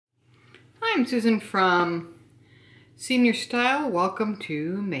Hi, I'm Susan from Senior Style. Welcome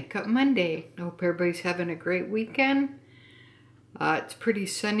to Makeup Monday. I hope everybody's having a great weekend. It's pretty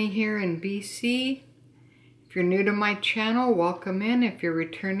sunny here in BC. If you're new to my channel, welcome in. If you're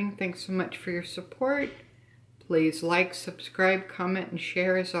returning, thanks so much for your support. Please like, subscribe, comment, and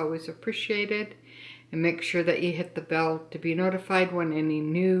share is always appreciated. And make sure that you hit the bell to be notified when any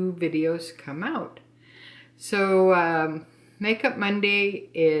new videos come out. So, Makeup Monday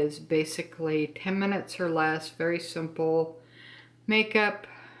is basically 10 minutes or less, very simple makeup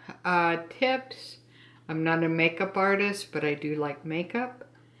tips. I'm not a makeup artist, but I do like makeup.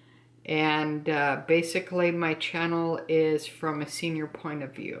 And basically my channel is from a senior point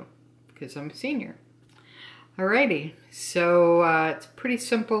of view, because I'm a senior. Alrighty, so it's pretty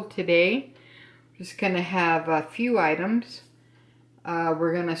simple today. Just gonna have a few items.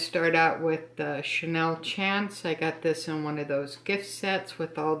 We're gonna start out with the Chanel Chance. I got this in one of those gift sets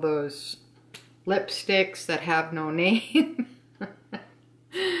with all those lipsticks that have no name.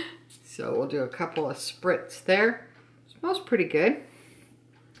 So we'll do a couple of spritz there. Smells pretty good.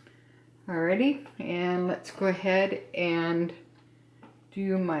 Alrighty, and let's go ahead and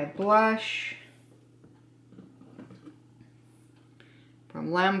do my blush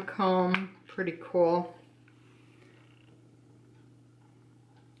from Lancome. Pretty cool.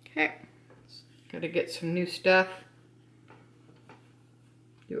 Okay, gotta get some new stuff.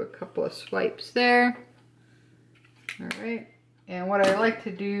 Do a couple of swipes there. Alright, and what I like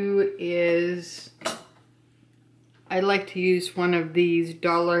to do is I like to use one of these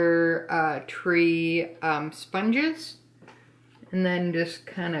Dollar Tree sponges and then just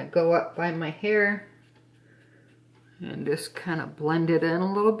kind of go up by my hair and just kind of blend it in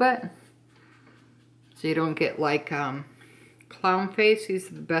a little bit so you don't get like clown face. These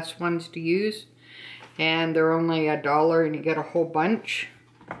are the best ones to use, and they're only $1 and you get a whole bunch.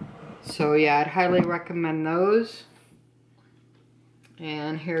 So yeah, I'd highly recommend those.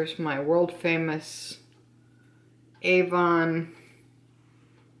 And here's my world famous Avon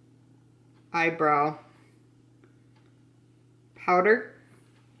eyebrow powder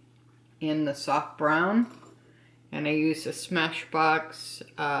in the soft brown, and I use a Smashbox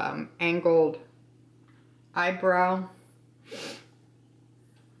angled eyebrow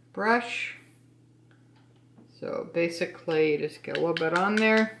brush. So basically just get a little bit on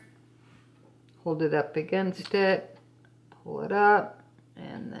there, hold it up against it, pull it up,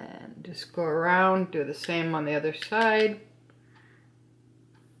 and then just go around, do the same on the other side.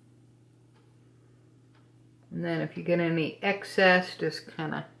 And then if you get any excess, just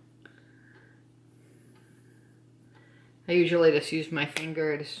kind of, I usually just use my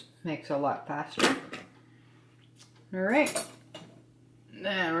finger, it just makes it a lot faster. Alright,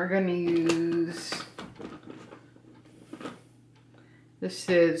 then we're going to use, this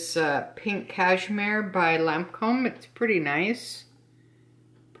is Pink Cashmere by Lancome. It's pretty nice.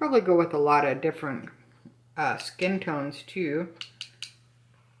 Probably go with a lot of different skin tones too.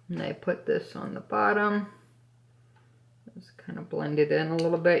 And I put this on the bottom. Just kind of blend it in a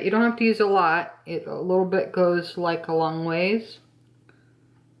little bit. You don't have to use a lot. A little bit goes like a long ways.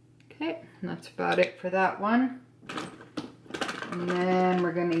 Okay, that's about it for that one. And then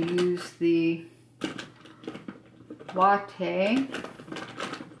we're going to use the Latte.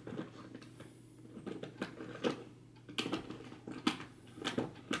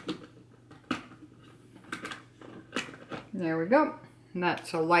 There we go. And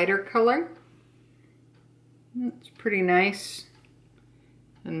that's a lighter color. It's pretty nice.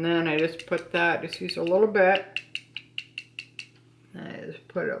 And then I just put that, just use a little bit. I just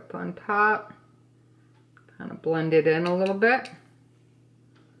put it up on top. Kind of blend it in a little bit.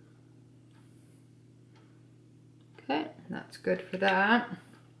 Okay, that's good for that.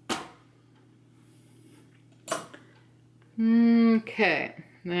 Okay,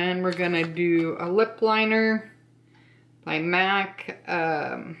 then we're gonna do a lip liner by MAC,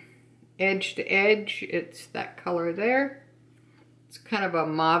 Edge to Edge. It's that color there. It's kind of a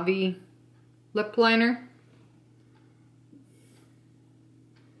mauve-y lip liner.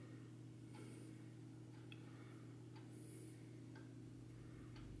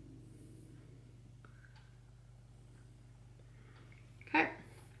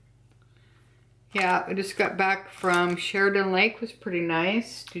 Yeah, I just got back from Sheridan Lake. It was pretty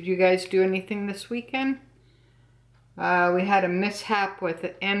nice. Did you guys do anything this weekend? We had a mishap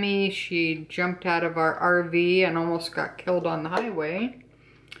with Emmy. She jumped out of our RV and almost got killed on the highway.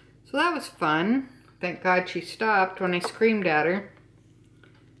 So that was fun. Thank God she stopped when I screamed at her.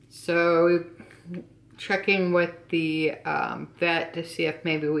 So checking with the vet to see if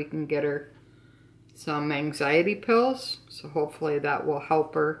maybe we can get her some anxiety pills. So hopefully that will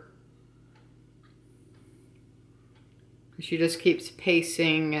help her She just keeps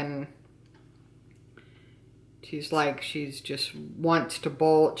pacing, and she's like, she's just wants to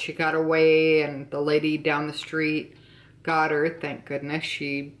bolt. She got away, and the lady down the street got her, thank goodness.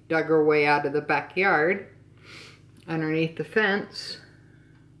 She dug her way out of the backyard underneath the fence.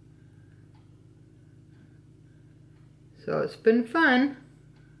 So it's been fun.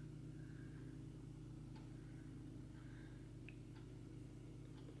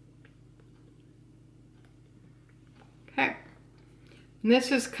 Okay. And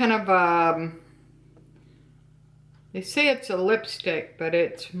this is kind of they say it's a lipstick, but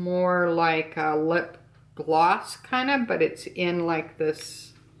it's more like a lip gloss kind of, but it's in like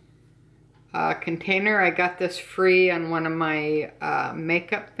this container. I got this free on one of my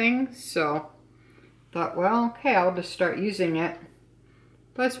makeup things, so thought, well, okay, I'll just start using it.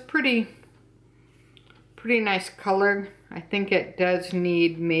 But it's pretty nice color. I think it does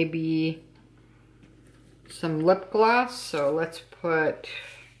need maybe some lip gloss, so let's put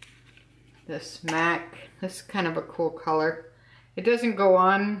this MAC. This is kind of a cool color. It doesn't go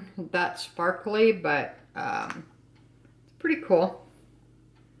on that sparkly, but it's pretty cool.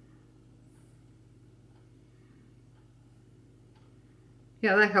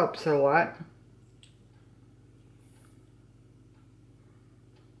 Yeah, that helps a lot.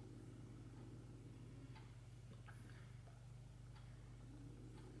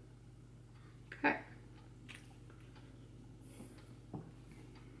 Okay.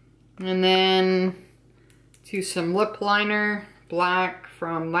 And then do some lip liner, black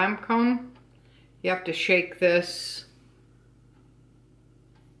from Lancome. You have to shake this.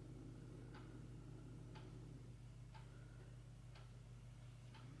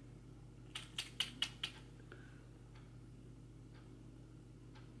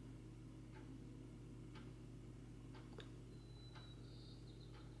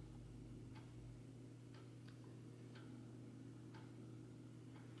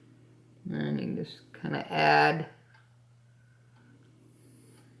 And you can just kind of add.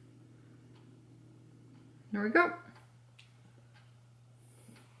 There we go.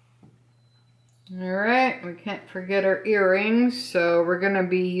 All right, we can't forget our earrings. So we're gonna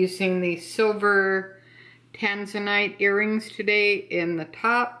be using the silver tanzanite earrings today in the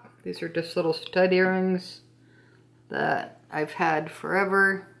top. These are just little stud earrings that I've had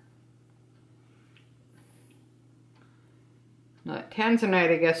forever.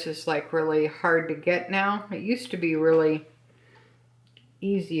 Tanzanite, I guess, is like really hard to get now. It used to be really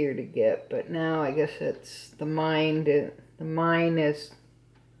easier to get, but now I guess it's the mine is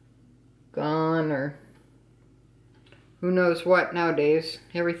gone, or who knows what nowadays.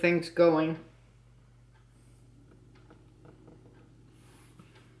 Everything's going.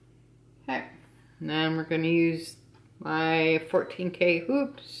 Okay, and then we're going to use my 14K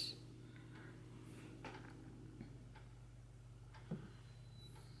hoops.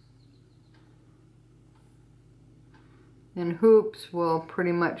 And hoops will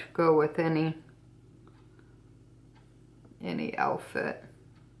pretty much go with any outfit.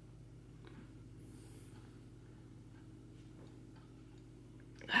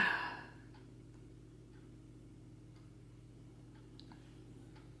 I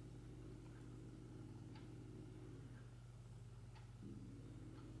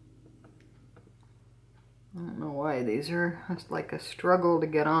don't know why these are like a struggle to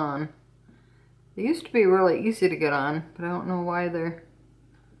get on. They used to be really easy to get on, but I don't know why they're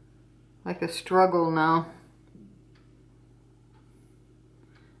like a struggle now.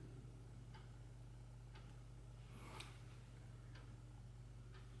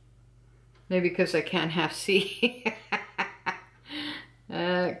 Maybe because I can't half see.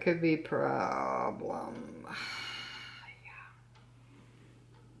 That could be a problem.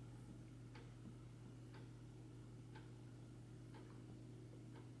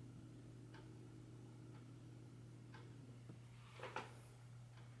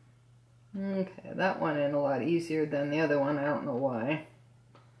 Okay, that went in a lot easier than the other one. I don't know why.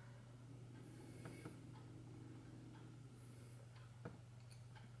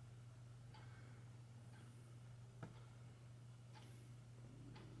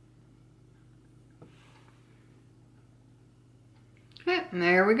 Okay, and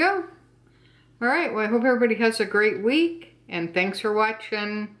there we go. All right, well, I hope everybody has a great week, and thanks for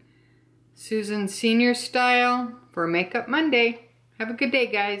watching Susan Senior Style for Makeup Monday. Have a good day,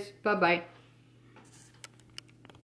 guys. Bye-bye.